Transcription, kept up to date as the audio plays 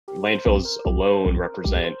Landfills alone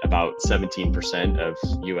represent about 17% of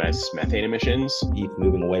US methane emissions. ETH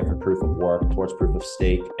moving away from proof of work towards proof of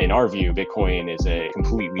stake. In our view, Bitcoin is a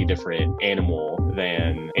completely different animal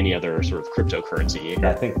than any other sort of cryptocurrency.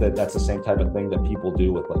 I think that that's the same type of thing that people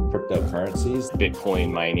do with like cryptocurrencies.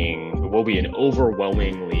 Bitcoin mining will be an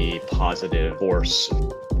overwhelmingly positive force.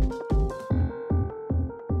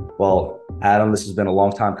 Well, Adam, this has been a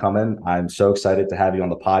long time coming. I'm so excited to have you on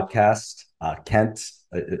the podcast. Kent,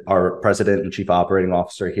 our president and chief operating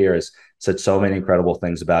officer here, has said so many incredible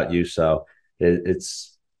things about you. So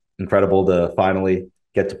it's incredible to finally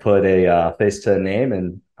get to put a face to a name,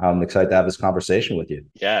 and I'm excited to have this conversation with you.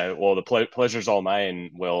 Yeah, well, the pleasure's all mine,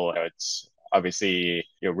 Will. It's obviously,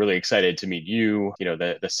 really excited to meet you,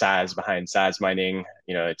 the SaaS behind SaaS mining.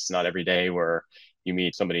 It's not every day where you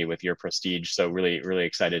meet somebody with your prestige. So really, really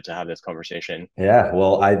excited to have this conversation. Yeah,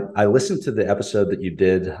 well, I listened to the episode that you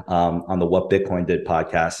did on the What Bitcoin Did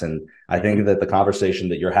podcast. And I think that the conversation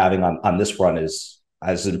that you're having on this front is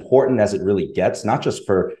as important as it really gets, not just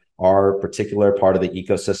for our particular part of the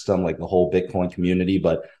ecosystem, like the whole Bitcoin community,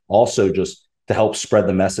 but also just to help spread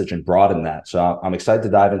the message and broaden that. So I'm excited to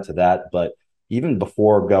dive into that. But even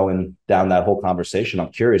before going down that whole conversation,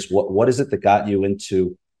 I'm curious, what is it that got you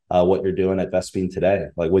into what you're doing at Vespene today?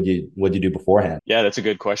 Like, what'd you do beforehand? Yeah, that's a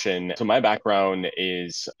good question. So my background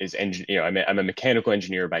is I'm a mechanical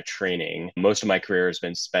engineer by training. Most of my career has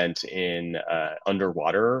been spent in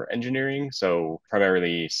underwater engineering, so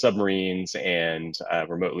primarily submarines and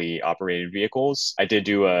remotely operated vehicles. I did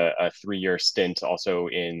do a 3-year stint also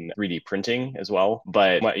in 3D printing as well,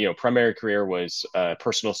 but my primary career was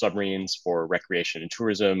personal submarines for recreation and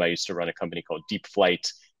tourism. I used to run a company called Deep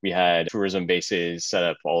Flight. We had tourism bases set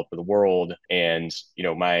up all over the world. And,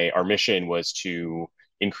 our mission was to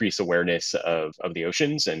increase awareness of the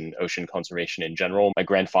oceans and ocean conservation in general. My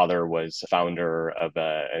grandfather was founder of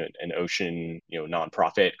an ocean,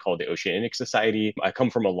 nonprofit called the Oceanic Society. I come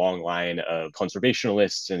from a long line of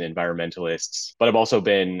conservationists and environmentalists, but I've also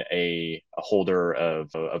been a holder of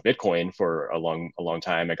Bitcoin for a long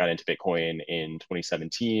time. I got into Bitcoin in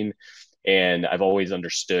 2017. And I've always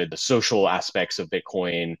understood the social aspects of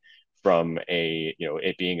Bitcoin from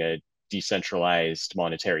it being a decentralized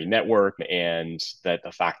monetary network, and that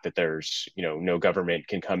the fact that there's, no government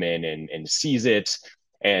can come in and seize it.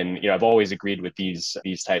 And I've always agreed with these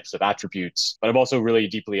types of attributes, but I've also really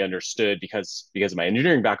deeply understood because of my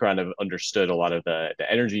engineering background, I've understood a lot of the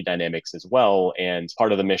energy dynamics as well. And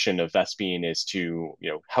part of the mission of Vespene is to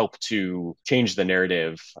help to change the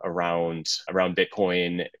narrative around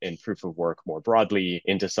Bitcoin and proof of work more broadly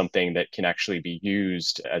into something that can actually be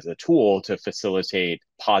used as a tool to facilitate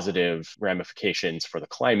positive ramifications for the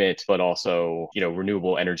climate, but also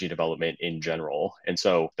renewable energy development in general. And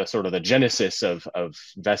so the sort of the genesis of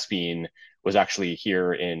Vespene was actually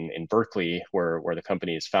here in Berkeley, where the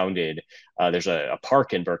company is founded. There's a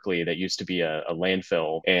park in Berkeley that used to be a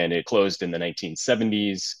landfill, and it closed in the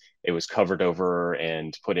 1970s. It was covered over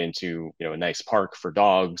and put into a nice park for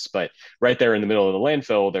dogs. But right there in the middle of the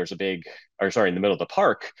landfill, in the middle of the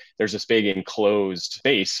park, there's this big enclosed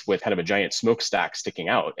space with kind of a giant smokestack sticking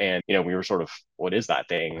out. And we were sort of, what is that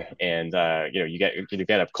thing? And you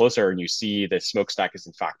get up closer and you see the smokestack is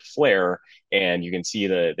in fact flare, and you can see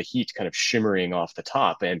the heat kind of shimmering off the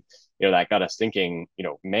top. And that got us thinking,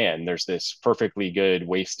 man, there's this perfectly good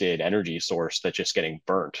wasted energy source that's just getting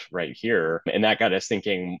burnt right here. And that got us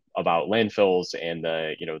thinking about landfills and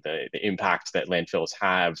the impact that landfills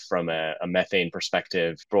have from a methane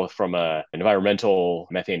perspective, both from an environmental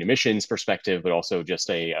methane emissions perspective, but also just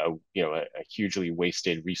a hugely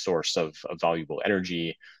wasted resource of valuable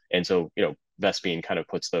energy. And so, Vespene kind of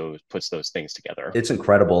puts those things together. It's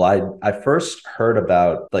incredible. I first heard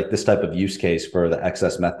about like this type of use case for the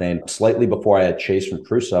excess methane slightly before I had Chase from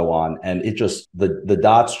Crusoe on, and it just the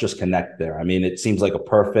dots just connect there. I mean, it seems like a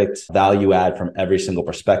perfect value add from every single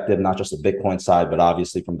perspective, not just the Bitcoin side, but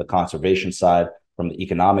obviously from the conservation side, from the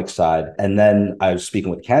economic side. And then I was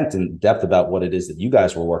speaking with Kent in depth about what it is that you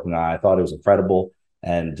guys were working on. I thought it was incredible.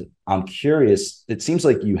 And I'm curious, it seems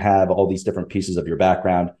like you have all these different pieces of your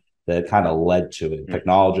background that kind of led to it,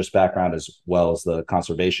 technologist background as well as the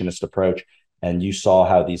conservationist approach. And you saw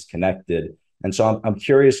how these connected. And so I'm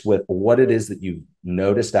curious with what it is that you've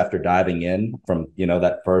noticed after diving in from,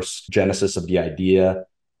 that first genesis of the idea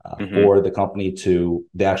for the company to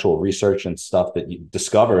the actual research and stuff that you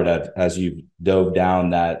discovered as you dove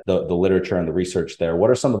down the literature and the research there.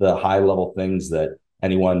 What are some of the high level things that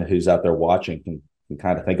anyone who's out there watching can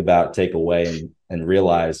kind of think about, take away, and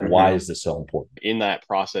realize why Mhm. is this so important? In that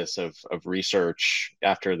process of research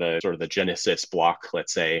after the sort of the genesis block,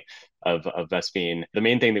 let's say, of Vespene, the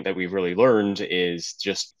main thing that we've really learned is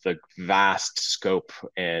just the vast scope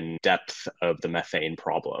and depth of the methane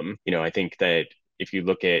problem. I think that if you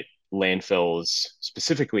look at landfills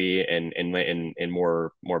specifically and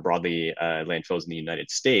more broadly landfills in the United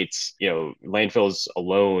States, landfills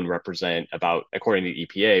alone represent about, according to the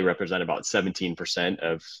EPA, represent about 17%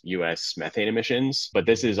 of US methane emissions. But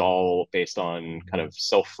this is all based on kind of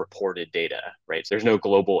self-reported data, right? So there's no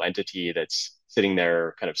global entity that's sitting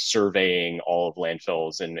there kind of surveying all of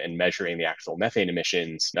landfills and measuring the actual methane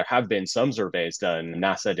emissions. There have been some surveys done.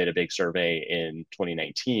 NASA did a big survey in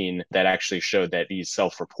 2019 that actually showed that these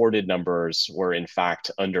self-reported numbers were in fact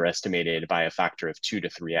underestimated by a factor of 2 to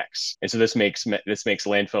 3x. And so this makes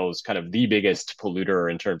landfills kind of the biggest polluter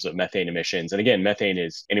in terms of methane emissions. And again, methane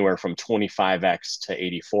is anywhere from 25x to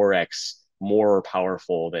 84x more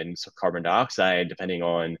powerful than carbon dioxide, depending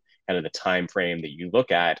on kind of the time frame that you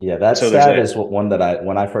look at. Yeah, that So there's stat a is one that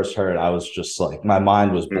when I first heard, I was just like, my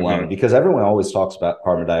mind was blown mm-hmm, because everyone always talks about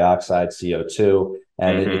carbon dioxide, CO2,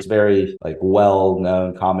 and mm-hmm, it's very like well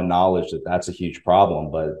known, common knowledge that that's a huge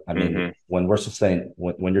problem. But I mean, mm-hmm,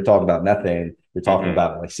 when you're talking about methane, you're talking mm-hmm.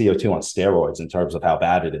 about like CO2 on steroids in terms of how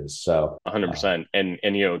bad it is. So, 100%. And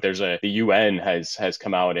the UN has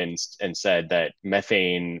come out and said that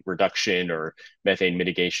methane reduction or methane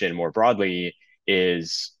mitigation more broadly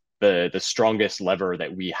is the strongest lever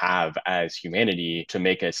that we have as humanity to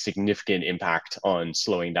make a significant impact on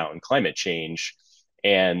slowing down climate change.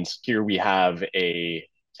 And here we have a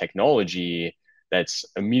technology that's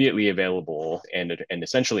immediately available and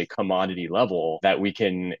essentially commodity level that we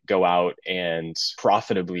can go out and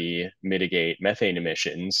profitably mitigate methane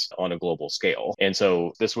emissions on a global scale. And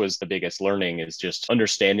so this was the biggest learning, is just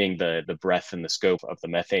understanding the breadth and the scope of the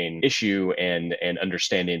methane issue, and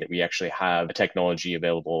understanding that we actually have a technology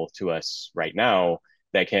available to us right now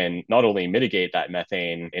that can not only mitigate that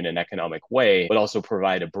methane in an economic way, but also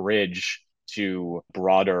provide a bridge to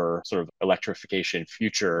broader sort of electrification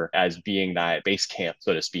future as being that base camp,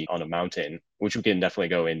 so to speak, on a mountain, which we can definitely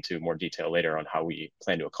go into more detail later on how we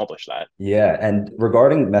plan to accomplish that. yeah. And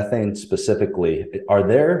regarding methane specifically, are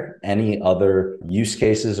there any other use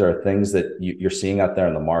cases or things that you're seeing out there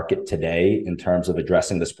in the market today in terms of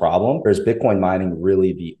addressing this problem? Or is Bitcoin mining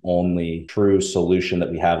really the only true solution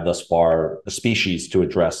that we have thus far, a species, to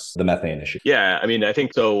address the methane issue? Yeah, I mean, I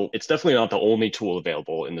think so. It's definitely not the only tool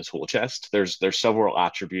available in the tool chest. There's several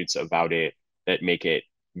attributes about it that make it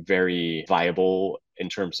very viable in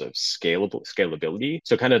terms of scalability.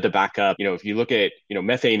 So kind of to back up, if you look at,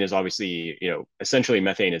 methane is obviously, essentially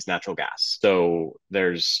methane is natural gas. So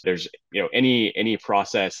there's any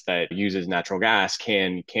process that uses natural gas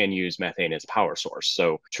can use methane as a power source.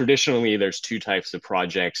 So traditionally there's two types of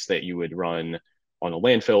projects that you would run on a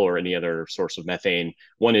landfill or any other source of methane.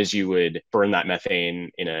 One is you would burn that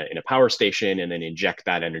methane in a power station and then inject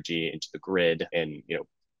that energy into the grid and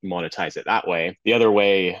monetize it that way. The other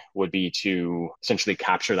way would be to essentially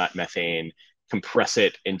capture that methane, compress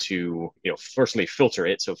it into, firstly filter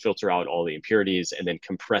it, so filter out all the impurities, and then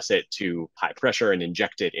compress it to high pressure and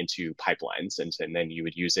inject it into pipelines. And then you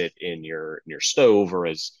would use it in your stove or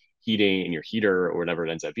as heating in your heater or whatever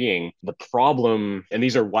it ends up being. The problem, and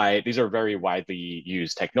these are very widely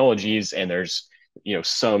used technologies, and there's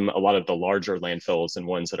a lot of the larger landfills and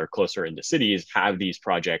ones that are closer into cities have these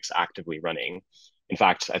projects actively running. In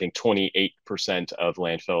fact, I think 28% of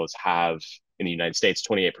landfills have in the United States,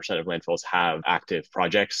 28% of landfills have active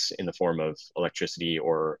projects in the form of electricity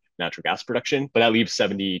or natural gas production. But that leaves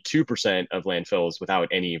 72% of landfills without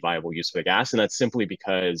any viable use of the gas. And that's simply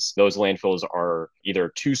because those landfills are either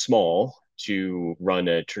too small to run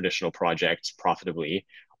a traditional project profitably,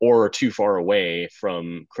 or too far away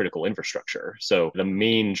from critical infrastructure. So the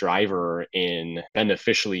main driver in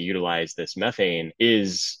beneficially utilize this methane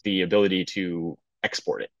is the ability to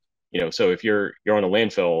export it. So if you're on a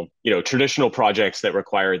landfill, traditional projects that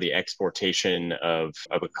require the exportation of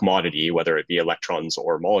a commodity, whether it be electrons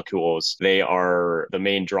or molecules, the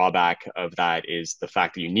main drawback of that is the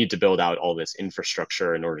fact that you need to build out all this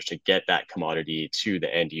infrastructure in order to get that commodity to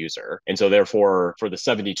the end user. And so therefore, for the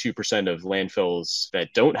 72% of landfills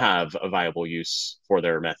that don't have a viable use for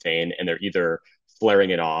their methane, and they're either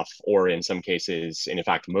flaring it off, or in some cases, and in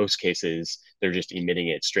fact, most cases, they're just emitting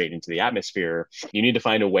it straight into the atmosphere. You need to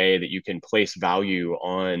find a way that you can place value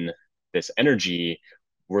on this energy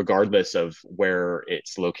regardless of where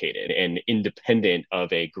it's located and independent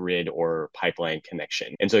of a grid or pipeline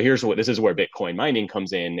connection. And so this is where Bitcoin mining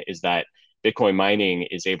comes in, is that Bitcoin mining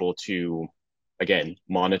is able to again,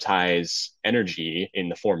 monetize energy in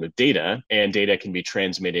the form of data, and data can be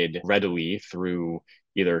transmitted readily through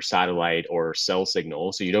either satellite or cell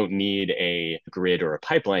signal. So you don't need a grid or a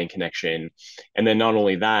pipeline connection. And then not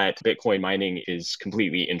only that, Bitcoin mining is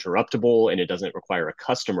completely interruptible and it doesn't require a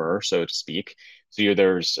customer, so to speak. So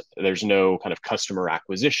there's no kind of customer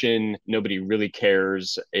acquisition. Nobody really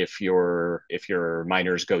cares if your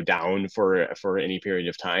miners go down for any period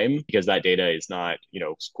of time, because that data is not,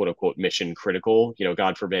 quote unquote mission critical.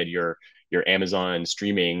 God forbid your Amazon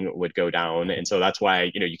streaming would go down. And so that's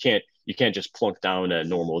why, you can't just plunk down a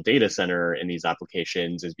normal data center in these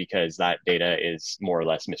applications, is because that data is more or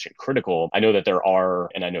less mission critical. I know that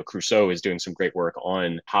and I know Crusoe is doing some great work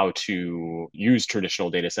on how to use traditional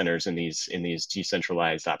data centers in these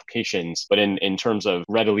decentralized applications. But in terms of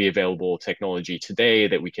readily available technology today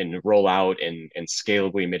that we can roll out and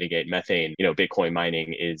scalably mitigate methane, Bitcoin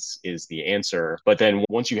mining is the answer. But then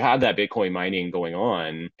once you have that Bitcoin mining going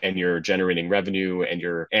on and you're generating revenue and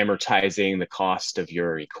you're amortizing the cost of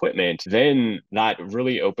your equipment, then that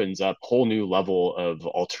really opens up a whole new level of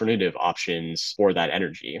alternative options for that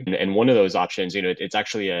energy. And one of those options, it's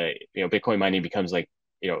actually Bitcoin mining becomes like,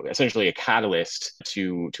 essentially a catalyst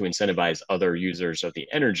to incentivize other users of the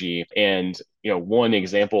energy. And one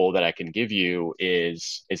example that I can give you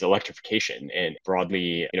is electrification and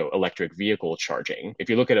broadly, electric vehicle charging. If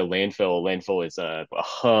you look at a landfill is a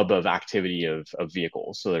hub of activity of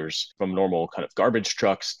vehicles. So there's from normal kind of garbage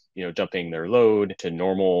trucks, dumping their load, to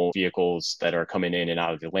normal vehicles that are coming in and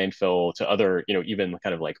out of the landfill, to other, even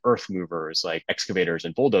kind of like earth movers, like excavators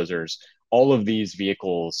and bulldozers. All of these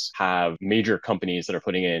vehicles have major companies that are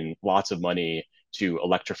putting in lots of money to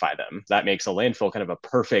electrify them. That makes a landfill kind of a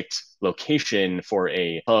perfect location for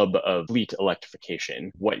a hub of fleet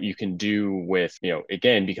electrification. What you can do with,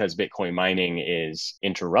 again, because Bitcoin mining is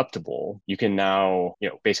interruptible, you can now,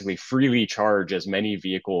 basically freely charge as many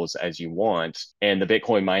vehicles as you want. And the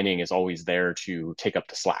Bitcoin mining is always there to take up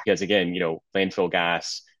the slack. Because again, landfill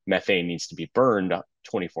gas, methane needs to be burned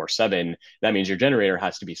 24/7. That means your generator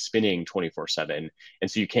has to be spinning 24/7. And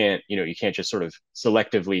so you can't just sort of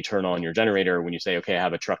selectively turn on your generator when you say, okay, I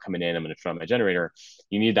have a truck coming in, I'm going to turn on my generator.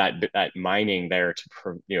 You need that mining there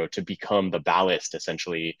to become the ballast,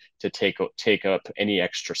 essentially, to take up any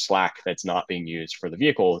extra slack that's not being used for the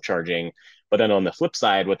vehicle charging. But then on the flip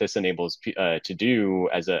side, what this enables to do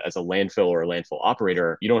as a landfill or a landfill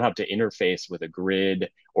operator, you don't have to interface with a grid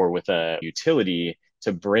or with a utility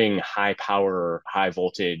to bring high power, high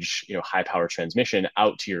voltage, high power transmission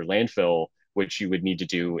out to your landfill, which you would need to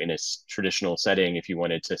do in a traditional setting if you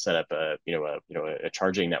wanted to set up a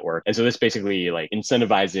charging network. And so this basically like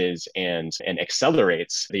incentivizes and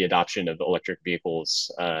accelerates the adoption of electric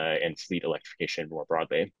vehicles and fleet electrification more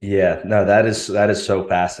broadly. Yeah, no, that is so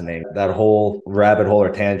fascinating. That whole rabbit hole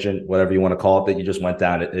or tangent, whatever you want to call it, that you just went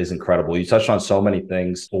down, it is incredible. You touched on so many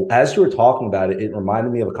things. As you were talking about it, it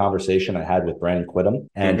reminded me of a conversation I had with Brandon Quittem,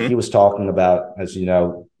 and he was talking about, as you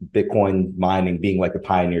know, Bitcoin mining being like the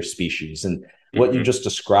pioneer species. And what you just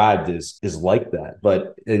described is like that,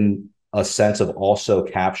 but in a sense of also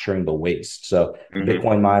capturing the waste. So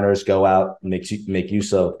Bitcoin miners go out, make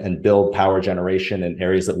use of and build power generation in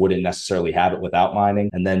areas that wouldn't necessarily have it without mining,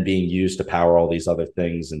 and then being used to power all these other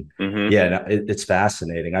things. And it's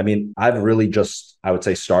fascinating. I mean, I've really just, I would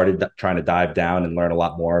say, started trying to dive down and learn a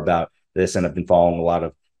lot more about this. And I've been following a lot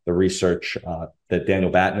of the research that Daniel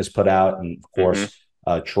Batten has put out. And of course,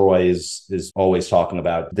 Troy is always talking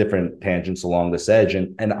about different tangents along this edge.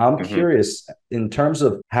 And I'm curious, in terms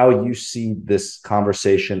of how you see this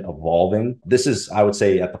conversation evolving. This is, I would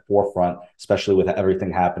say, at the forefront, especially with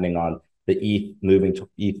everything happening on the ETH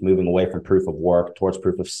moving away from proof of work towards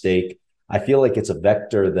proof of stake. I feel like it's a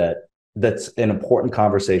vector that's an important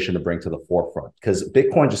conversation to bring to the forefront, because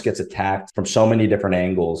Bitcoin just gets attacked from so many different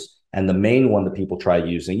angles. And the main one that people try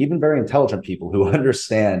using, even very intelligent people who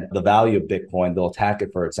understand the value of Bitcoin, they'll attack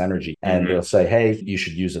it for its energy. And they'll say, hey, you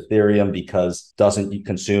should use Ethereum because it doesn't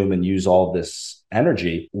consume and use all this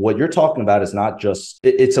energy. What you're talking about is not just,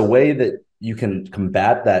 it's a way that you can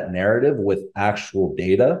combat that narrative with actual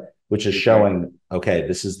data, which is showing, okay,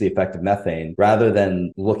 this is the effect of methane. Rather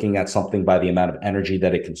than looking at something by the amount of energy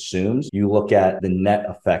that it consumes, you look at the net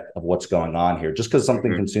effect of what's going on here. Just because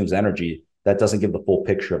something consumes energy, that doesn't give the full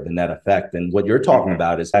picture of the net effect. And what you're talking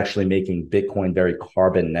about is actually making Bitcoin very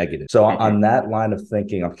carbon negative. So on that line of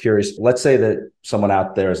thinking, I'm curious, let's say that someone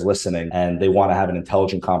out there is listening and they want to have an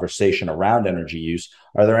intelligent conversation around energy use.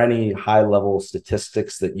 Are there any high level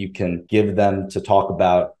statistics that you can give them to talk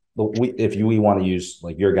about? If we want to use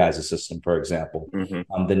like your guys' system, for example,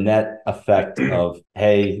 the net effect of,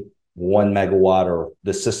 hey, 1 megawatt, or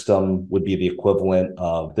the system would be the equivalent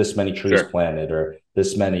of this many trees Sure. planted, or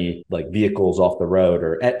this many like vehicles off the road,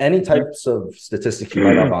 or any types of statistics you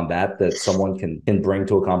might have on that someone can bring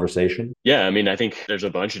to a conversation? Yeah, I mean, I think there's a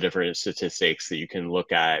bunch of different statistics that you can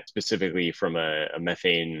look at specifically from a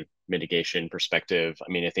methane mitigation perspective. I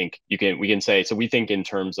mean, I think we can say, so we think in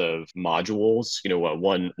terms of modules, what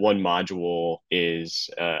one module is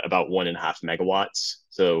about 1.5 megawatts.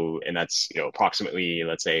 So, and that's, approximately,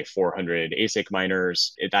 let's say 400 ASIC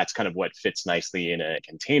miners. That's kind of what fits nicely in a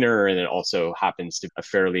container. And it also happens to be a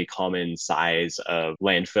fairly common size of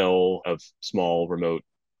landfill, of small remote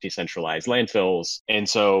decentralized landfills. And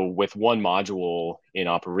so with one module in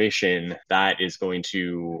operation, that is going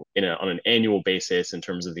to, on an annual basis, in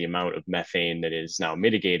terms of the amount of methane that is now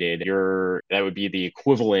mitigated, that would be the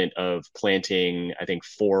equivalent of planting, I think,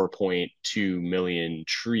 4.2 million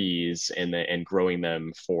trees and growing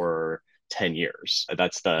them for 10 years.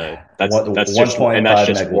 That's just, and 1.5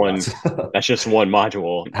 megawatts. that's just one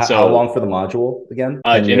module. How So long for the module again?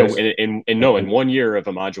 10 years? in 1 year of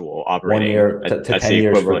a module One operating, year to that's 10 the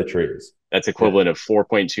years for the equivalent. trees. That's Yeah. equivalent of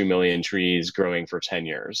 4.2 million trees growing for 10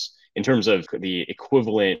 years. In terms of the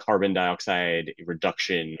equivalent carbon dioxide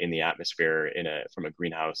reduction in the atmosphere from a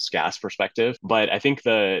greenhouse gas perspective. But I think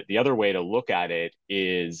the other way to look at it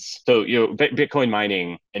is, so, Bitcoin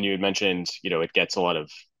mining, and you had mentioned, it gets a lot of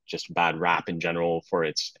just bad rap in general for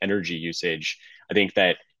its energy usage. I think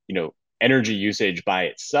that, energy usage by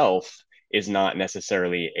itself is not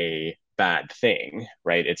necessarily a bad thing,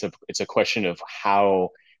 right? It's a question of how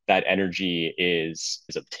that energy is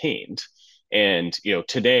obtained. And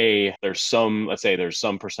today let's say there's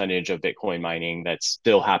some percentage of Bitcoin mining that's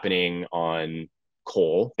still happening on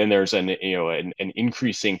coal. Then there's an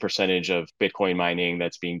increasing percentage of Bitcoin mining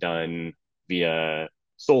that's being done via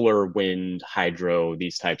solar, wind, hydro,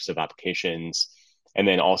 these types of applications. And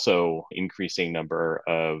then also increasing number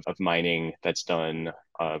of mining that's done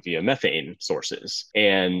via methane sources.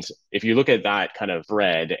 And if you look at that kind of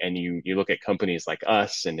thread, and you look at companies like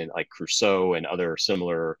us and then like Crusoe and other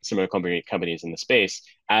similar companies in the space,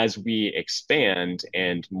 as we expand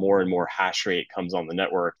and more hash rate comes on the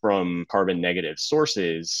network from carbon negative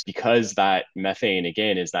sources, because that methane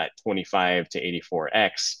again is that 25 to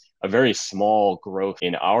 84x, a very small growth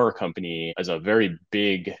in our company as a very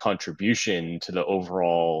big contribution to the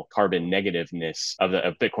overall carbon negativeness of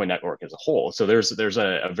Bitcoin network as a whole. So there's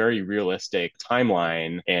a very realistic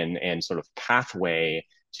timeline and sort of pathway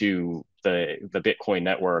to the Bitcoin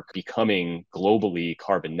network becoming globally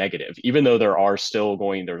carbon negative, even though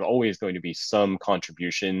there's always going to be some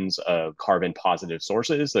contributions of carbon positive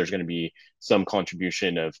sources. There's going to be some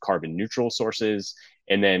contribution of carbon neutral sources,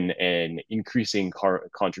 and then an increasing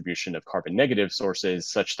contribution of carbon negative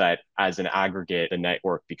sources, such that as an aggregate, the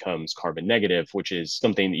network becomes carbon negative, which is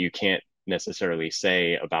something that you can't necessarily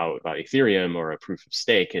say about Ethereum or a proof of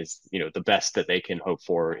stake. Is the best that they can hope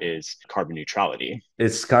for is carbon neutrality.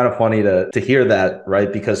 It's kind of funny to hear that,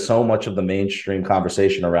 right? Because so much of the mainstream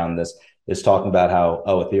conversation around this is talking about how,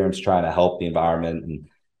 Ethereum's trying to help the environment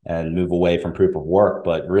and move away from proof of work.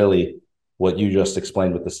 But really, what you just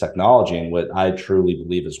explained with this technology, and what I truly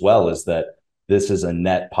believe as well, is that this is a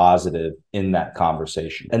net positive in that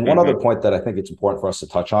conversation. And one other point that I think it's important for us to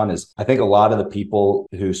touch on is, I think a lot of the people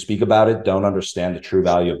who speak about it don't understand the true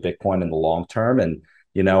value of Bitcoin in the long term. And,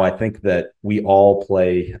 I think that we all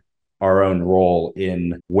play our own role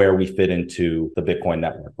in where we fit into the Bitcoin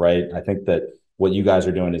network, right? I think that what you guys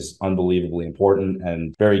are doing is unbelievably important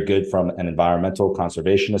and very good from an environmental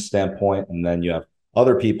conservationist standpoint. And then you have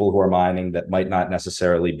other people who are mining that might not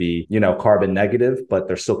necessarily be, carbon negative, but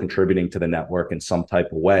they're still contributing to the network in some type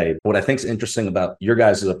of way. What I think is interesting about your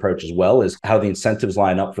guys' approach as well is how the incentives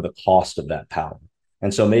line up for the cost of that power.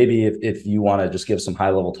 And so maybe if you want to just give some high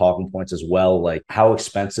level talking points as well, like how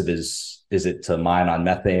expensive is it to mine on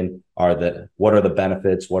methane? What are the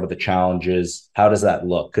benefits? What are the challenges? How does that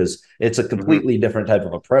look? Because it's a completely different type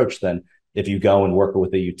of approach than if you go and work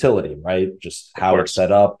with a utility, right? Just how it's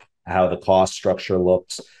set up, how the cost structure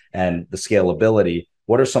looks, and the scalability.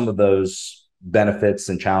 What are some of those benefits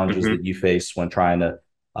and challenges that you face when trying to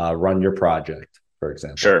run your project, for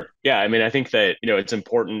example? Sure. Yeah. I mean, I think that, it's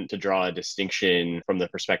important to draw a distinction from the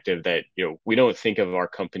perspective that, we don't think of our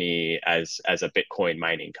company as a Bitcoin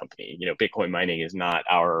mining company. Bitcoin mining is not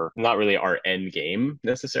really our end game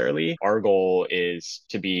necessarily. Our goal is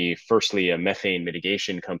to be firstly a methane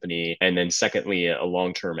mitigation company, and then secondly, a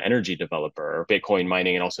long-term energy developer. Bitcoin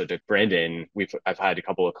mining, and also to Brandon, I've had a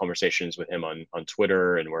couple of conversations with him on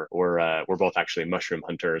Twitter, and we're both actually mushroom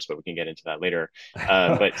hunters, but we can get into that later.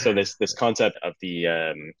 But so this concept of the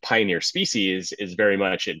the pioneer species is very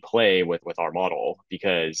much in play with our model,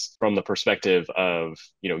 because from the perspective of,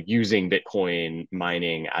 using Bitcoin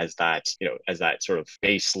mining as that, as that sort of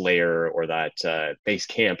base layer, or that base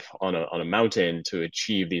camp on a mountain to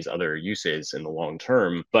achieve these other uses in the long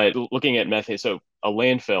term. But looking at methane, so a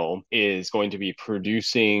landfill is going to be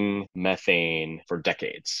producing methane for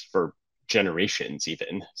decades, for generations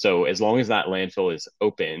even. So as long as that landfill is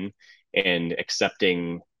open and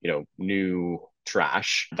accepting, new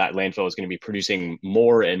trash, that landfill is going to be producing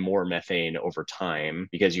more and more methane over time,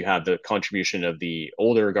 because you have the contribution of the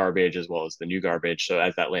older garbage as well as the new garbage. So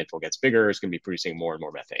as that landfill gets bigger, it's going to be producing more and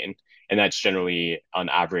more methane. And that's generally on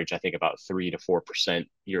average, I think about 3 to 4%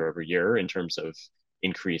 year over year in terms of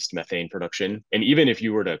increased methane production. And even if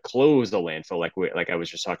you were to close a landfill, like I was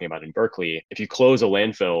just talking about in Berkeley, if you close a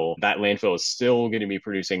landfill, that landfill is still going to be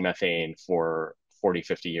producing methane for 40,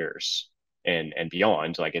 50 years and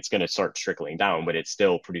beyond. Like, it's going to start trickling down, but it's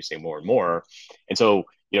still producing more and more. And so,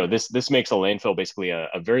 this makes a landfill basically a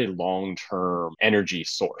very long-term energy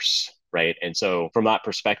source. Right. And so from that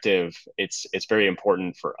perspective, it's very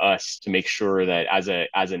important for us to make sure that as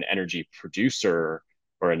an energy producer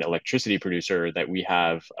or an electricity producer, that we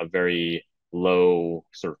have a very low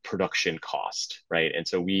sort of production cost, right? And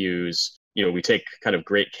so we take kind of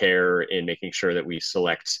great care in making sure that we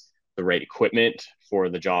select the right equipment for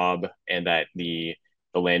the job, and that the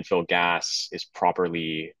landfill gas is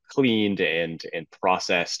properly cleaned and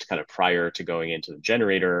processed kind of prior to going into the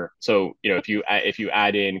generator. So, if you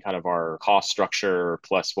add in kind of our cost structure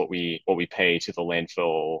plus what we pay to the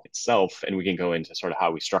landfill itself, and we can go into sort of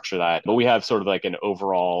how we structure that. But we have sort of like an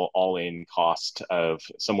overall all-in cost of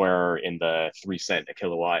somewhere in the 3 cent a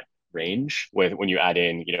kilowatt range, with when you add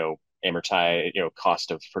in, amortize,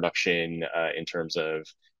 cost of production in terms of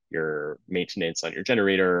your maintenance on your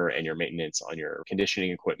generator and your maintenance on your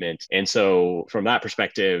conditioning equipment. And so from that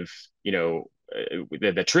perspective,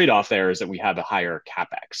 the trade-off there is that we have a higher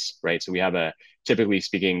CapEx, right? So typically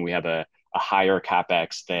speaking, we have a higher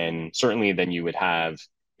CapEx than you would have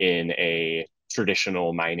in a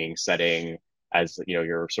traditional mining setting, as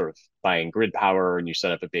you're sort of buying grid power and you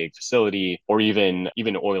set up a big facility, or even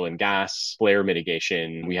oil and gas flare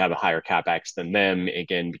mitigation. We have a higher CapEx than them,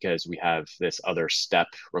 again, because we have this other step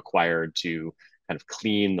required to kind of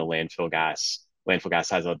clean the landfill gas. Landfill gas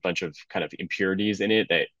has a bunch of kind of impurities in it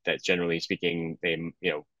that generally speaking, they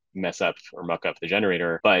mess up or muck up the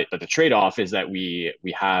generator. But the trade-off is that we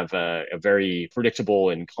have a very predictable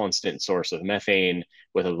and constant source of methane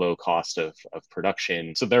with a low cost of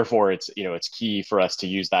production. So therefore, it's key for us to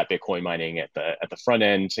use that Bitcoin mining at the front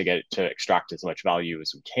end to extract as much value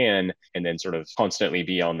as we can, and then sort of constantly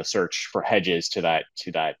be on the search for hedges to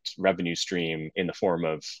that revenue stream in the form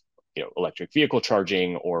of electric vehicle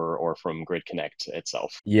charging or from Grid Connect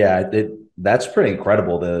itself. Yeah, that's pretty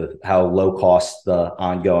incredible, how low cost the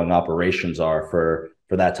ongoing operations are for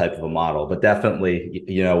that type of a model. But definitely,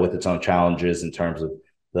 with its own challenges in terms of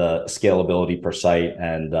the scalability per site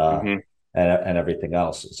and everything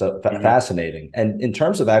else. So fascinating. And in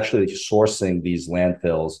terms of actually sourcing these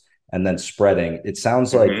landfills and then spreading, it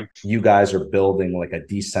sounds like you guys are building like a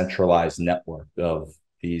decentralized network of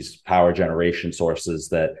these power generation sources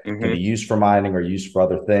that can be used for mining or used for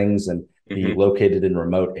other things, and be located in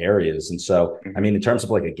remote areas. And so, I mean, in terms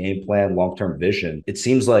of like a game plan, long-term vision, it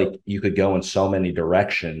seems like you could go in so many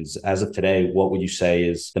directions. As of today, what would you say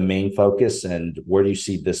is the main focus, and where do you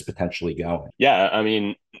see this potentially going? Yeah, I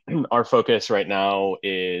mean, our focus right now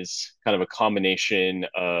is kind of a combination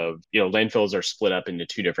of, landfills are split up into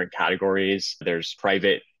two different categories. There's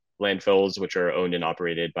private landfills, which are owned and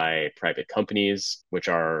operated by private companies, which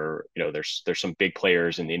are, there's some big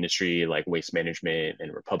players in the industry like Waste Management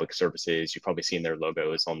and Republic Services. You've probably seen their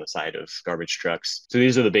logos on the side of garbage trucks. So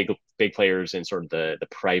these are the big players in sort of the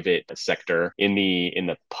private sector. And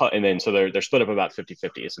then so they're split up about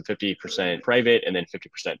 50-50. So 50% private and then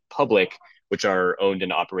 50% public, which are owned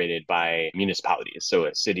and operated by municipalities, so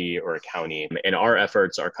a city or a county. And our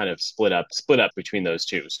efforts are kind of split up between those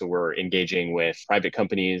two. So we're engaging with private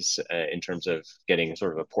companies in terms of getting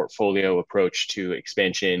sort of a portfolio approach to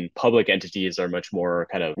expansion. Public entities are much more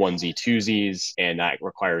kind of onesie twosies, and that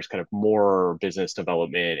requires kind of more business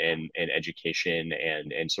development and education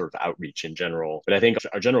and sort of outreach in general. But I think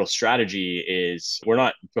our general strategy is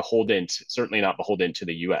we're certainly not beholden to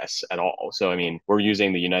the US at all. So I mean, we're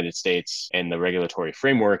using the United States and the regulatory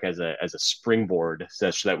framework as a springboard,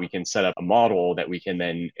 such that we can set up a model that we can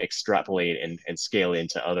then extrapolate and scale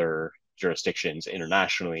into other jurisdictions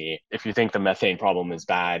internationally. If you think the methane problem is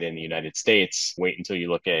bad in the United States, wait until you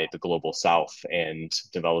look at the global south and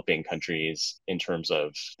developing countries in terms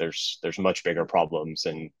of there's much bigger problems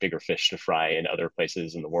and bigger fish to fry in other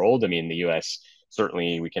places in the world. I mean, the US,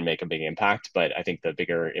 certainly we can make a big impact, but I think the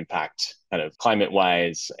bigger impact kind of climate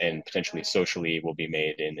wise and potentially socially will be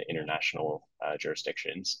made in international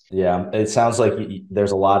jurisdictions. Yeah, it sounds like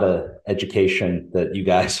there's a lot of education that you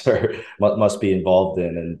guys are must be involved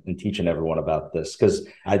in and teaching everyone about this. Because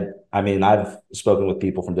I mean, I've spoken with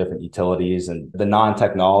people from different utilities and the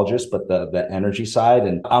non-technologists, but the energy side.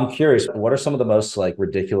 And I'm curious, what are some of the most like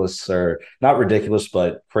ridiculous or not ridiculous,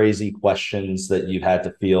 but crazy questions that you've had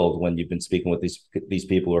to field when you've been speaking with these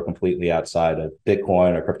people who are completely outside of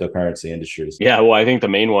Bitcoin or cryptocurrency industries? Yeah, well, I think the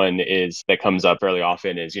main one is that comes up fairly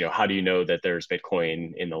often is, how do you know that there's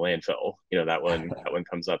Bitcoin in the landfill? That one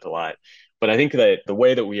comes up a lot. But I think that the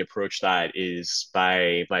way that we approach that is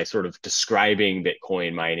by sort of describing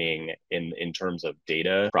Bitcoin mining in terms of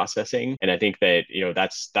data processing. And I think that,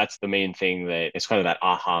 that's the main thing that is kind of that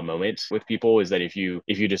aha moment with people is that if you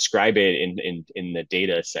describe it in the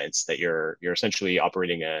data sense that you're essentially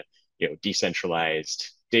operating a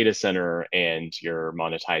decentralized data center and you're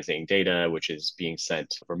monetizing data, which is being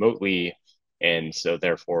sent remotely. And so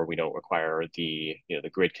therefore we don't require the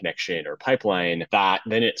grid connection or pipeline, that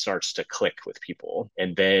then it starts to click with people.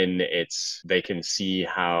 And then they can see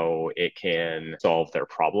how it can solve their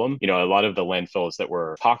problem. A lot of the landfills that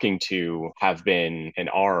we're talking to have been and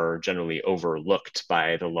are generally overlooked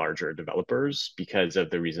by the larger developers because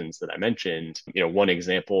of the reasons that I mentioned. One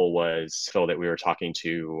example was Phil that we were talking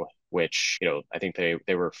to, which, I think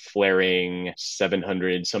they were flaring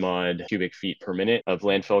 700 some odd cubic feet per minute of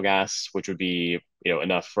landfill gas, which would be,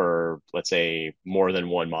 enough for, let's say, more than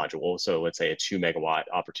one module. So let's say a 2 megawatt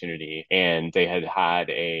opportunity. And they had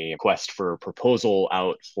a request for proposal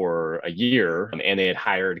out for a year. And they had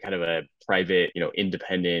hired kind of a private,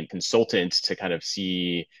 independent consultant to kind of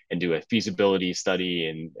see and do a feasibility study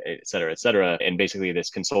and et cetera, et cetera. And basically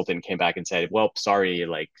this consultant came back and said, well, sorry,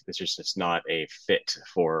 like this is just not a fit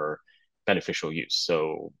for beneficial use.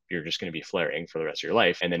 So you're just going to be flaring for the rest of your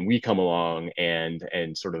life. And then we come along and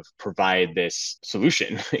sort of provide this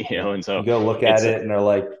solution, and so you go look at it and they're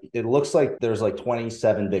like, it looks like there's like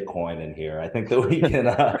 27 Bitcoin in here. I think that we can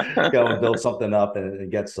go and build something up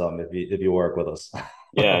and get some if you work with us.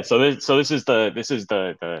 Yeah. So this is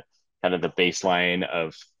the kind of the baseline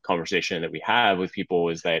of conversation that we have with people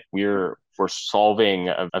is that we're solving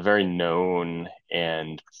a very known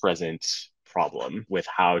and present problem with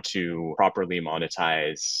how to properly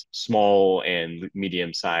monetize small and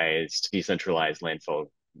medium-sized decentralized landfill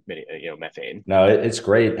methane. No, it's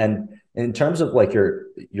great. And in terms of like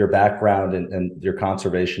your background and your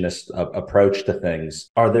conservationist approach to things,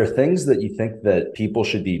 are there things that you think that people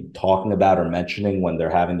should be talking about or mentioning when they're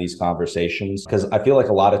having these conversations? Because I feel like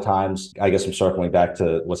a lot of times, I guess I'm circling back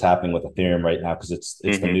to what's happening with Ethereum right now because it's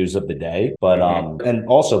the news of the day. But and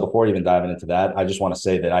also before even diving into that, I just want to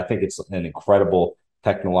say that I think it's an incredible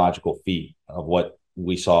technological feat of what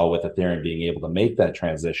we saw with Ethereum being able to make that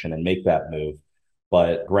transition and make that move.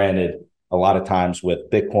 But granted, a lot of times with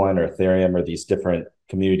Bitcoin or Ethereum or these different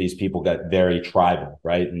communities, people get very tribal,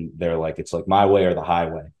 right? And they're like, it's like my way or the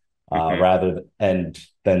highway. And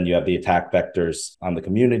then you have the attack vectors on the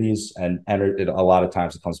communities, and a lot of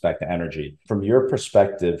times it comes back to energy. From your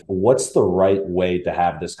perspective, what's the right way to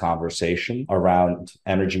have this conversation around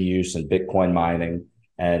energy use and Bitcoin mining?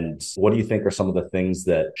 And what do you think are some of the things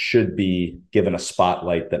that should be given a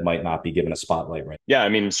spotlight that might not be given a spotlight right now? Yeah, I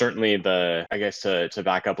mean, certainly I guess to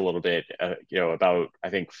back up a little bit, about,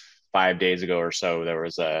 I think 5 days ago or so, there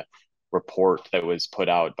was a report that was put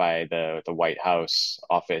out by the White House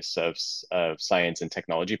Office of Science and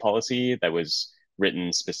Technology Policy that was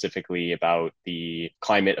written specifically about the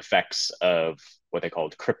climate effects of what they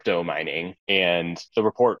called crypto mining. And the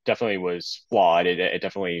report definitely was flawed. It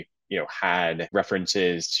definitely had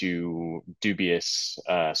references to dubious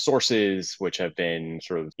sources, which have been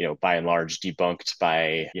sort of, by and large debunked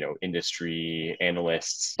by, industry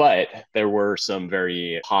analysts. But there were some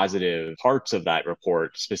very positive parts of that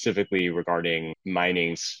report, specifically regarding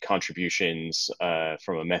mining's contributions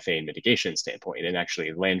from a methane mitigation standpoint. And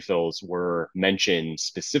actually, landfills were mentioned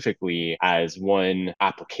specifically as one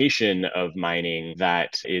application of mining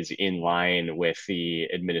that is in line with the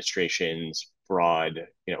administration's broad,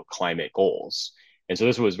 climate goals. And so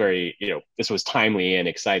this was timely and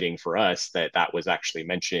exciting for us that was actually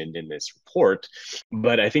mentioned in this report.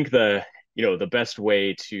 But I think the the best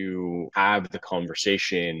way to have the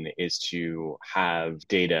conversation is to have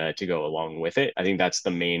data to go along with it. I think that's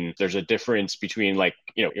the main, there's a difference between like,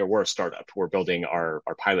 we're a startup. We're building our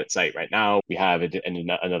pilot site right now. We have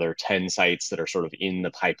another 10 sites that are sort of in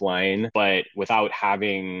the pipeline, but without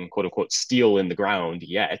having quote unquote steel in the ground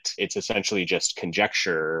yet, it's essentially just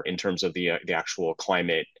conjecture in terms of the actual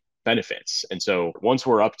climate benefits. And so once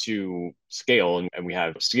we're up to scale and we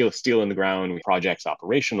have steel in the ground, we projects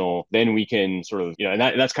operational, then we can sort of, and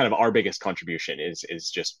that's kind of our biggest contribution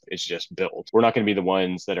is just build. We're not going to be the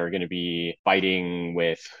ones that are going to be fighting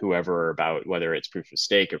with whoever about whether it's proof of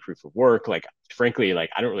stake or proof of work. Like, frankly,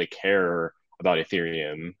 like I don't really care about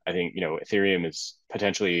Ethereum. I think, Ethereum is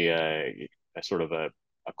potentially a sort of a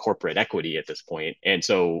corporate equity at this point. And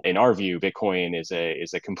so in our view, Bitcoin is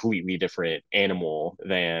a completely different animal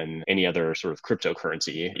than any other sort of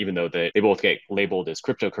cryptocurrency, even though they both get labeled as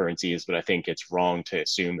cryptocurrencies. But I think it's wrong to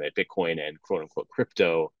assume that Bitcoin and quote unquote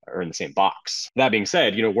crypto are in the same box. That being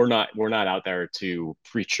said, we're not out there to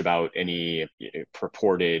preach about any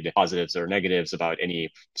purported positives or negatives about any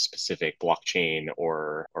specific blockchain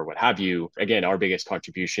or what have you. Again, our biggest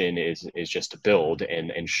contribution is just to build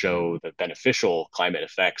and show the beneficial climate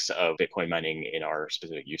effects of Bitcoin mining in our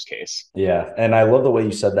specific use case. Yeah. And I love the way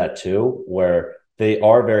you said that too, where they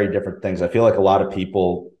are very different things. I feel like a lot of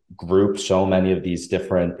people group so many of these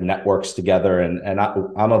different networks together. And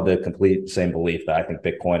I'm of the complete same belief that I think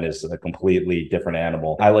Bitcoin is a completely different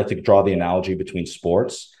animal. I like to draw the analogy between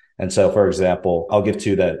sports. And so, for example, I'll give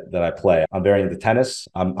two that I play. I'm very into tennis.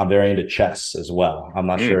 I'm very into chess as well. I'm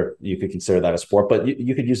not sure you could consider that a sport, but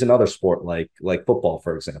you could use another sport like football,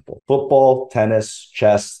 for example. Football, tennis,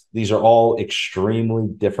 chess, these are all extremely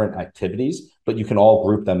different activities, but you can all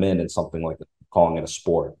group them in something like calling it a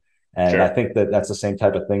sport. And Sure. I think that that's the same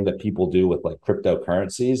type of thing that people do with like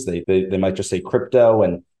cryptocurrencies. They might just say crypto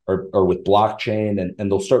or with blockchain,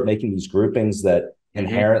 and they'll start making these groupings that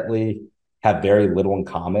inherently have very little in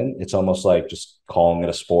common. It's almost like just calling it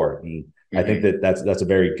a sport. And I think that's a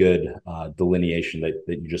very good delineation that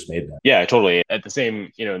you just made there. Yeah, totally. At the same,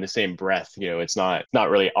 in the same breath, it's not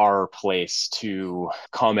really our place to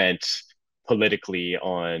comment politically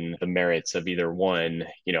on the merits of either one.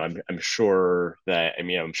 I'm sure that,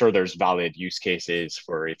 I'm sure there's valid use cases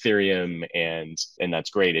for Ethereum and that's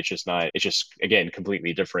great. It's just again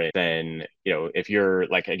completely different than, if you're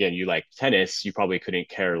like, again, you like tennis, you probably couldn't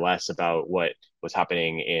care less about what was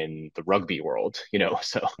happening in the rugby world,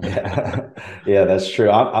 so. Yeah, that's true.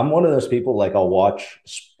 I'm one of those people, like I'll watch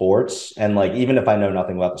sports, and like even if I know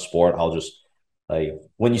nothing about the sport, I'll just like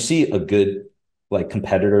when you see a good like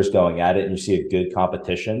competitors going at it and you see a good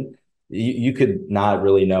competition, you could not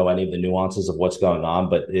really know any of the nuances of what's going on,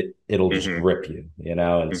 but it'll just grip you, and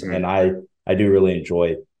I do really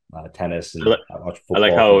enjoy tennis, and I watch I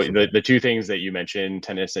like football. how the two things that you mentioned,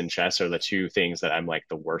 tennis and chess, are the two things that I'm like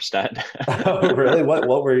the worst at. Oh, really? What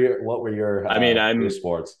were I mean, your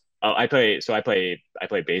sports? I play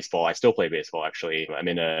baseball. I still play baseball, actually. I'm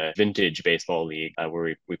in a vintage baseball league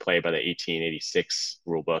where we play by the 1886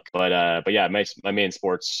 rule book. But yeah, my main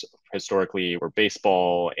sports historically were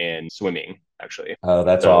baseball and swimming, actually. Oh,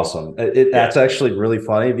 that's So awesome. yeah. That's actually really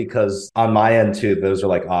funny because on my end too, those are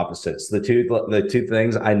like opposites. The two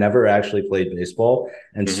things, I never actually played baseball,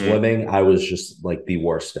 and Hmm. swimming I was just like the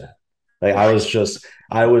worst at. Like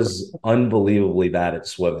I was unbelievably bad at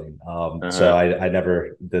swimming. So Uh-huh. I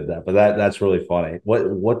never did that. But that's really funny.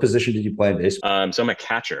 What position did you play in baseball? So I'm a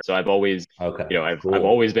catcher. So I've always, Okay, I've cool.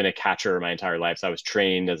 always been a catcher my entire life. So I was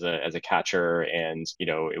trained as a catcher, and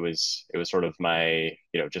it was sort of my,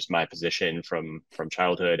 just my position from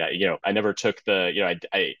childhood. I never took the,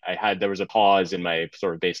 I had there was a pause in my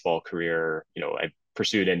sort of baseball career. I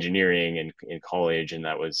pursued engineering in college, and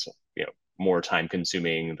that was, more time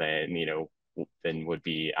consuming than would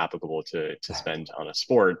be applicable to spend on a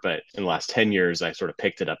sport. But in the last 10 years, I sort of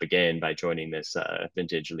picked it up again by joining this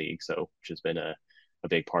vintage league. So, which has been a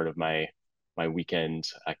big part of my weekend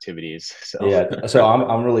activities. So, Yeah, so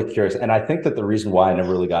I'm really curious, and I think that the reason why I never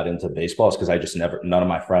really got into baseball is because I just never, none of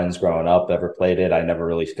my friends growing up ever played it. I never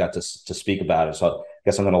really got to speak about it. So I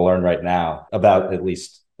guess I'm going to learn right now about at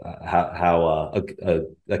least how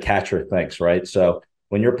a catcher thinks, right? So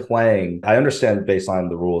when you're playing, I understand baseline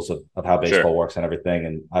the rules of how sure. baseball works and everything,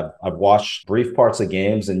 and I've watched brief parts of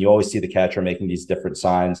games, and you always see the catcher making these different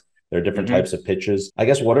signs. There are different Hmm. types of pitches. I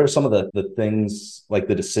guess what are some of the things, like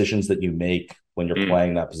the decisions that you make when you're Mm.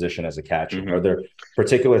 playing that position as a catcher? Hmm. Are there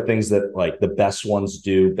particular things that like the best ones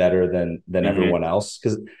do better than Hmm. everyone else?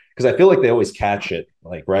 Because I feel like they always catch it,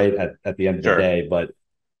 like right at the end of the Sure. day. But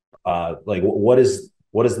like what is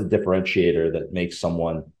the differentiator that makes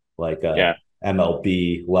someone like Yeah.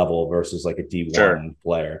 MLB level versus like a Sure. D1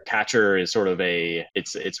 player. Catcher is sort of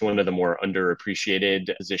it's one of the more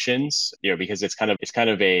underappreciated positions, because it's kind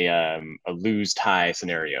of a lose tie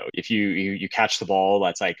scenario. If you catch the ball,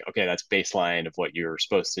 that's like, okay, that's baseline of what you're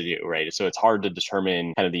supposed to do, right? So it's hard to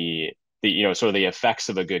determine kind of the sort of the effects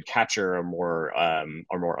of a good catcher are more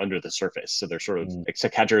under the surface. So they're sort of Mm. like, so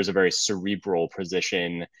catcher is a very cerebral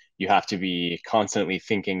position. You have to be constantly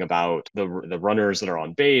thinking about the runners that are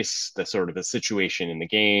on base, the sort of the situation in the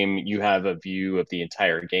game. You have a view of the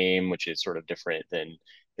entire game, which is sort of different than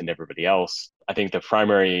everybody else. I think the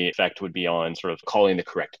primary effect would be on sort of calling the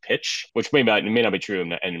correct pitch, which may not be true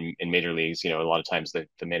in major leagues. A lot of times the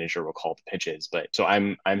manager will call the pitches, but so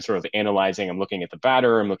I'm sort of analyzing. I'm looking at the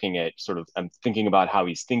batter. I'm thinking about how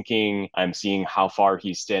he's thinking. I'm seeing how far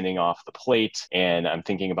he's standing off the plate, and I'm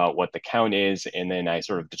thinking about what the count is, and then I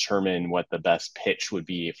sort of determine what the best pitch would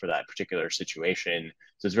be for that particular situation.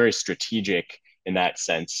 So it's very strategic in that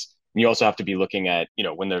sense. You also have to be looking at,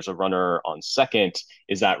 when there's a runner on second,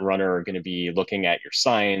 is that runner going to be looking at your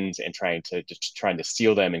signs and trying to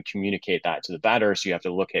steal them and communicate that to the batter? So you have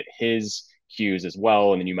to look at his cues as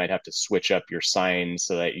well, and then you might have to switch up your signs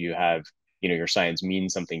so that you have, your signs mean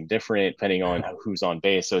something different depending on who's on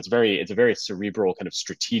base. So it's a very cerebral kind of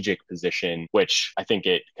strategic position, which I think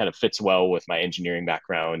it kind of fits well with my engineering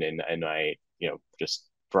background and I, just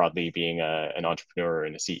broadly being an entrepreneur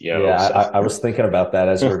and a CEO. Yeah, So I was thinking about that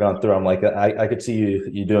as we're going through. I'm like, I could see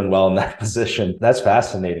you doing well in that position. That's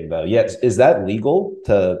fascinating, though. Yes, is that legal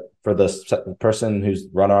for the person who's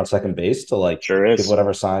runner on second base to like sure give is.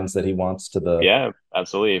 whatever signs that he wants to the? Yeah,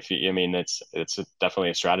 absolutely. I mean, it's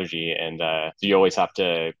definitely a strategy, and so you always have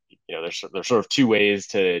to, there's sort of two ways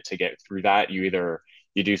to get through that. You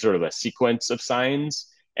do sort of a sequence of signs,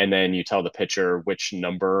 and then you tell the pitcher which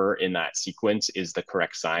number in that sequence is the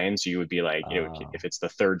correct sign. So you would be like, if it's the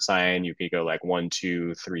third sign, you could go like 1,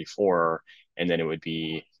 2, 3, 4, and then it would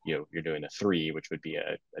be, you're doing a three, which would be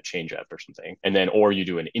a change up or something. And then, or you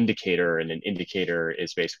do an indicator, and an indicator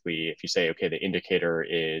is basically, if you say, okay, the indicator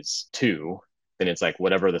is two, then it's like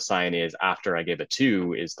whatever the sign is after I give a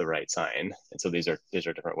two is the right sign. And so these are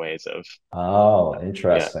different ways of, Oh, yeah.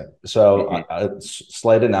 interesting. So, Mm-hmm.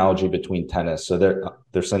 slight analogy between tennis. So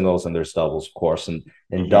there's singles and there's doubles, of course. And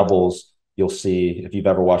in Mm-hmm. doubles, you'll see if you've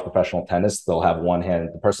ever watched professional tennis, they'll have one hand.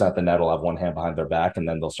 The person at the net will have one hand behind their back, and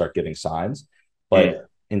then they'll start giving signs. Mm. But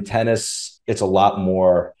in tennis, it's a lot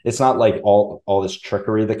more. It's not like all this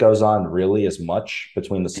trickery that goes on really as much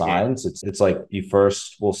between the Mm-hmm. signs. It's like you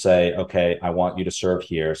first will say, okay, I want you to serve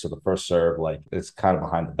here. So the first serve, like it's kind of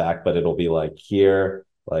behind the back, but it'll be like here,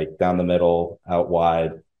 like down the middle, out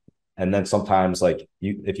wide. And then sometimes like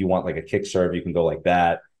if you want like a kick serve, you can go like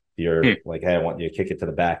that. Mm. You're like, hey, I want you to kick it to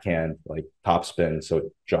the backhand, like top spin, so it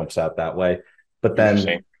jumps out that way. But Interesting.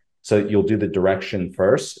 then so you'll do the direction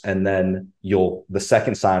first, and then the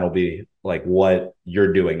second sign will be like what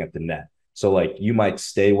you're doing at the net. So like you might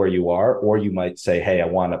stay where you are, or you might say, hey, I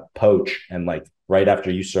want to poach, and like right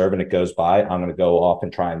after you serve and it goes by, I'm going to go off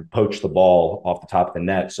and try and poach the ball off the top of the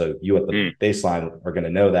net. So you at the Mm. baseline are going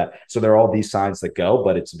to know that. So there are all these signs that go,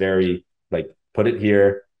 but it's very like put it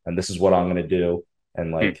here, and this is what I'm going to do,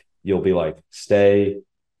 and Mm. like you'll be like stay,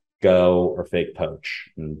 go, or fake poach.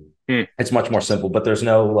 And Mm. it's much more simple, but there's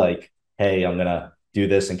no like, hey, I'm going to do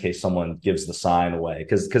this in case someone gives the sign away,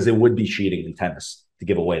 because it would be cheating in tennis to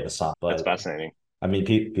give away the sign. That's But fascinating. I mean,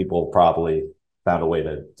 people probably found a way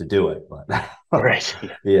to do it, but Right.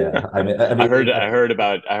 yeah, I I mean, heard I heard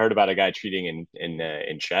about I heard about a guy cheating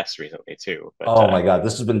in chess recently too. But oh my God,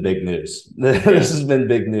 this has been big news. This yeah. has been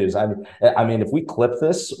big news. I mean, if we clip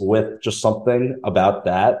this with just something about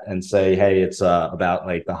that and say, hey, it's about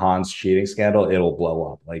like the Hans cheating scandal, it'll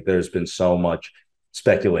blow up. Like there's been so much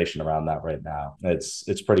speculation around that right now.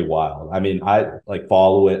 It's pretty wild. I mean, I like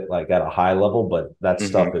follow it like at a high level, but that Hmm.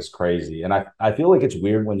 stuff is crazy. And I feel like it's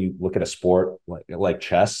weird when you look at a sport like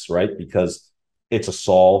chess, right? Because it's a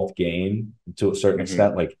solved game to a certain Hmm.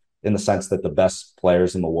 extent. Like in the sense that the best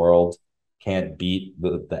players in the world can't beat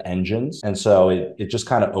the engines. And so it just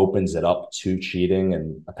kind of opens it up to cheating.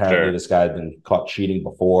 And apparently Sure. this guy had been caught cheating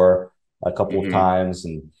before a couple of Hmm. times.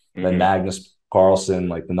 And then Hmm. Magnus Carlsen,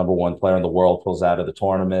 like the number one player in the world, pulls out of the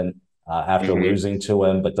tournament after Hmm. losing to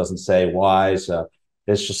him, but doesn't say why. So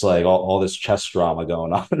it's just like all this chess drama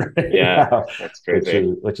going on right Yeah, now, that's which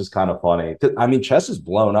crazy. is kind of funny. I mean, chess has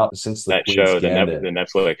blown up since the That Queen's show, Gambit. the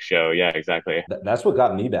Netflix show. Yeah, exactly. That's what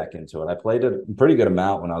got me back into it. I played it a pretty good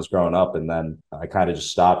amount when I was growing up, and then I kind of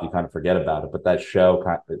just stopped. You kind of forget about it, but that show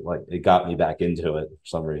kind of like it got me back into it for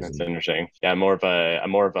some That's reason. interesting. Yeah, I'm more of a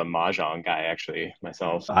mahjong guy actually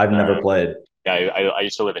myself. I've never played. Yeah, I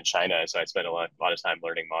used to live in China, so I spent a lot of time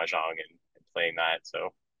learning mahjong and playing that. So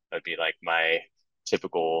that'd be like my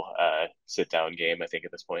typical sit down game, I think,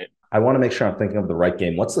 at this point. I want to make sure I'm thinking of the right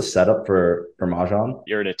game. What's the setup for Mahjong?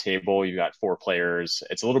 You're at a table, you've got four players.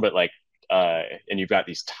 It's a little bit like and you've got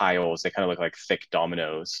these tiles that kind of look like thick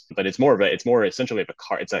dominoes, but it's more essentially of a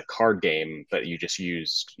card. It's a card game, but you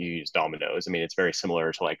use dominoes. I mean, it's very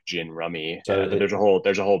similar to like gin rummy, So but it, there's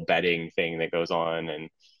a whole betting thing that goes on, and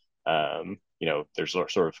there's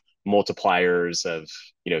sort of multipliers of,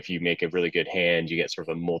 if you make a really good hand, you get sort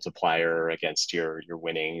of a multiplier against your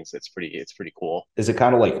winnings. It's pretty cool. is it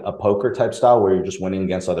kind of like a poker type style where you're just winning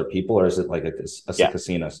against other people, or is it like a Yeah,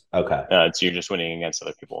 casino? Okay. it's you're just winning against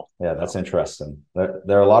other people. Yeah, that's So interesting. There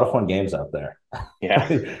are a lot of fun games out there. yeah.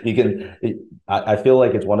 You can, I feel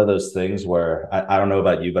like it's one of those things where I don't know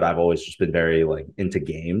about you, but I've always just been very like into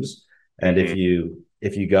games. And Hmm.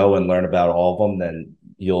 if you go and learn about all of them, then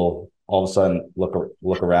you'll all of a sudden look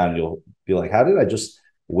around, you'll be like, how did I just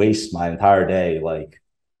waste my entire day like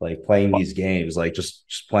playing these games, like just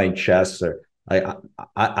playing chess or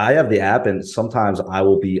I have the app and sometimes I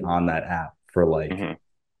will be on that app for like Hmm.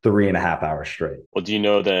 3.5 hours straight. Well, do you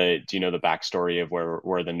know the backstory of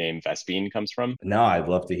where the name Vespine comes from? No, I'd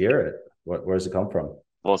love to hear it. Where does it come from?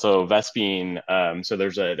 Well, so Vespine, so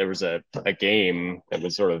there was a game that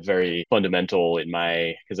was sort of very fundamental in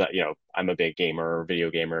my, because I'm a big gamer,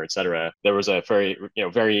 video gamer, etc. There was a very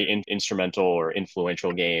very instrumental or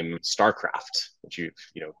influential game, StarCraft, which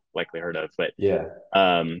you've likely heard of. But Yeah.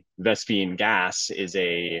 Vespine gas is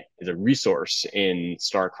a resource in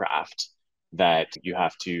StarCraft that you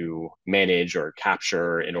have to manage or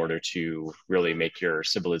capture in order to really make your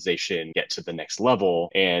civilization get to the next level.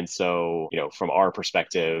 And so, from our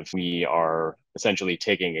perspective, we are essentially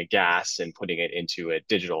taking a gas and putting it into a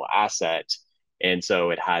digital asset. And so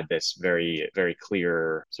it had this very, very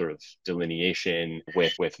clear sort of delineation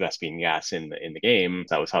with Vespine gas in the game.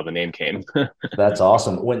 That was how the name came. That's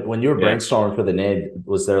awesome. When you were Yeah. brainstorming for the name,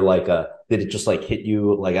 was there like did it just like hit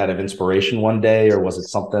you like out of inspiration one day, or was it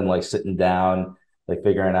something like sitting down, like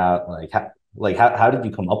figuring out how did you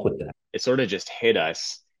come up with that? It sort of just hit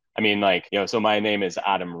us. I mean, like, so my name is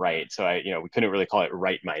Adam Wright. So we couldn't really call it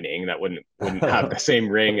Wright Mining. That wouldn't have the same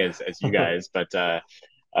ring as you guys, but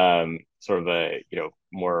sort of a,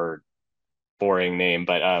 more boring name.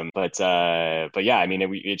 But yeah, I mean,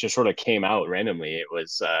 it just sort of came out randomly. It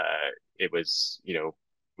was,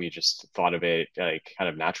 we just thought of it like kind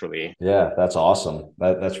of naturally. Yeah, that's awesome.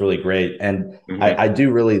 That's really great. And Hmm. I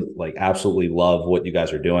do really like absolutely love what you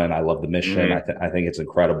guys are doing. I love the mission. Hmm. I think it's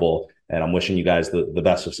incredible. And I'm wishing you guys the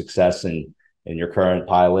best of success in your current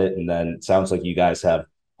pilot. And then it sounds like you guys have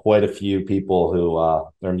quite a few people who are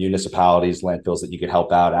municipalities, landfills that you could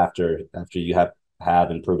help out after you have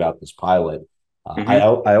and prove out this pilot. Hmm.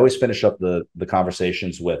 I always finish up the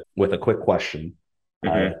conversations with a quick question. Uh,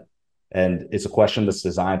 Hmm. and it's a question that's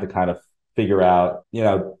designed to kind of figure out,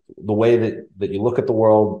 the way that you look at the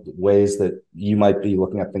world, ways that you might be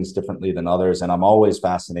looking at things differently than others. And I'm always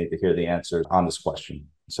fascinated to hear the answers on this question.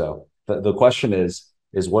 So the question is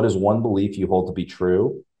what is one belief you hold to be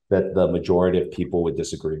true that the majority of people would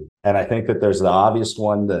disagree? And I think that there's the obvious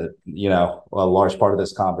one that, a large part of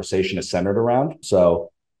this conversation is centered around.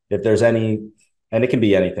 So if there's any, and it can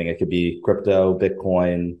be anything, it could be crypto,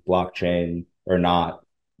 Bitcoin, blockchain, or not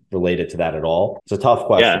related to that at all. It's a tough Yeah.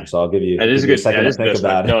 question, so I'll That is give a you a good. second That to is the think best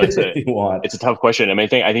question. about it No, if you want. it's a tough question. I mean,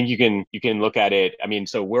 I think you can look at it. I mean,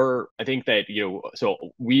 so I think that so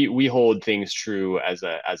we hold things true as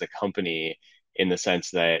a company in the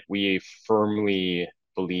sense that we firmly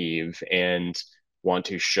believe and want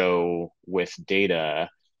to show with data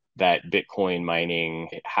that Bitcoin mining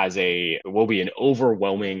will be an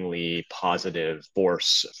overwhelmingly positive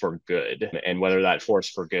force for good. And whether that force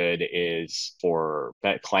for good is for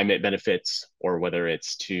climate benefits or whether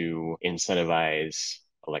it's to incentivize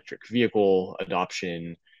electric vehicle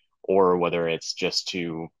adoption or whether it's just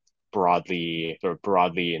to broadly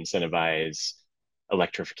incentivize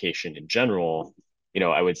electrification in general.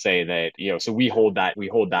 I would say that, so we hold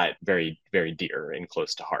that very, very dear and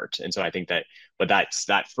close to heart. And so I think that, but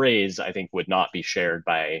that phrase, I think, would not be shared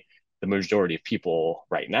by the majority of people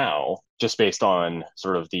right now, just based on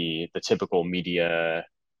sort of the typical media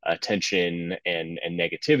attention and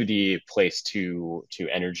negativity placed to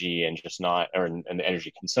energy and just not or and the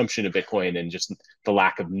energy consumption of Bitcoin and just the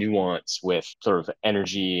lack of nuance with sort of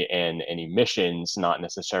energy and emissions not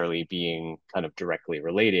necessarily being kind of directly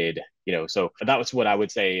related. So that was what I would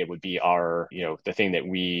say it would be our, the thing that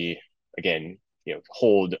we again,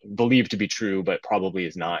 hold believe to be true, but probably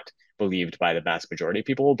is not believed by the vast majority of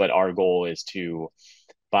people. But our goal is to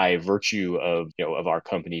by virtue of of our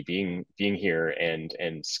company being here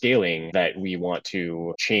and scaling, that we want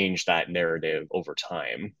to change that narrative over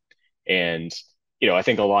time. And I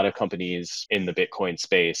think a lot of companies in the Bitcoin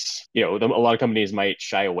space, a lot of companies might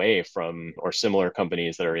shy away from, or similar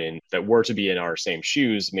companies that were to be in our same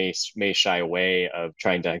shoes may shy away of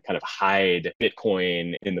trying to kind of hide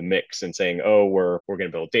Bitcoin in the mix and saying, oh, we're going to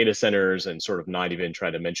build data centers, and sort of not even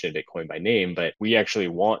try to mention Bitcoin by name. But we actually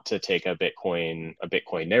want to take a Bitcoin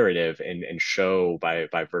narrative and show by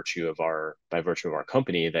virtue of our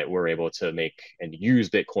company that we're able to make and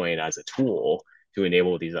use Bitcoin as a tool to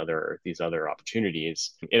enable these other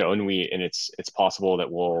opportunities. And it's possible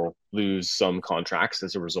that we'll lose some contracts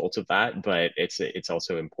as a result of that, but it's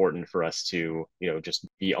also important for us to just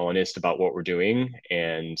be honest about what we're doing,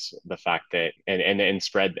 and the fact that and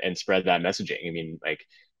spread that messaging. I mean, like,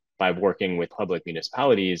 by working with public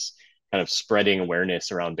municipalities, kind of spreading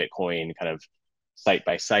awareness around Bitcoin, kind of site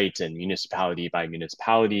by site and municipality by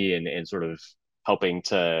municipality, and sort of helping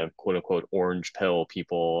to quote unquote orange pill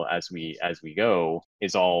people as we go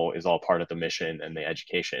is all part of the mission and the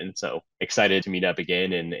education. So excited to meet up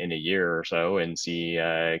again in a year or so and see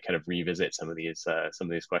kind of revisit some of these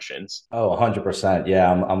questions. Oh, 100%.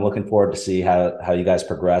 Yeah, I'm looking forward to see how you guys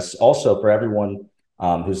progress. Also, for everyone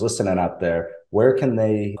who's listening out there, where can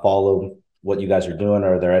they follow what you guys are doing?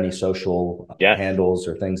 Are there any social handles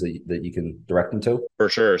or things that you can direct them to? For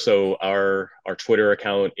sure. So our Twitter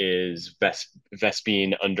account is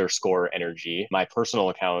Vespene_energy. My personal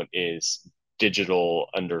account is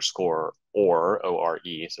digital_ore, ORE,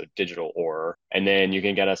 so digital ore. And then you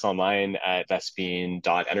can get us online at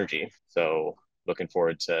vespene.energy. So looking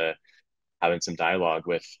forward to having some dialogue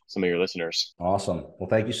with some of your listeners. Awesome. Well,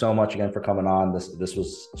 thank you so much again for coming on. This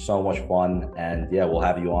was so much fun, and yeah, we'll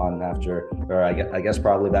have you on after, or I guess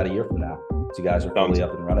probably about a year from now. So you guys are fully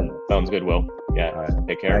up and running. Sounds good, Will. Yeah. All right.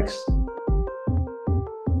 Take care. Thanks.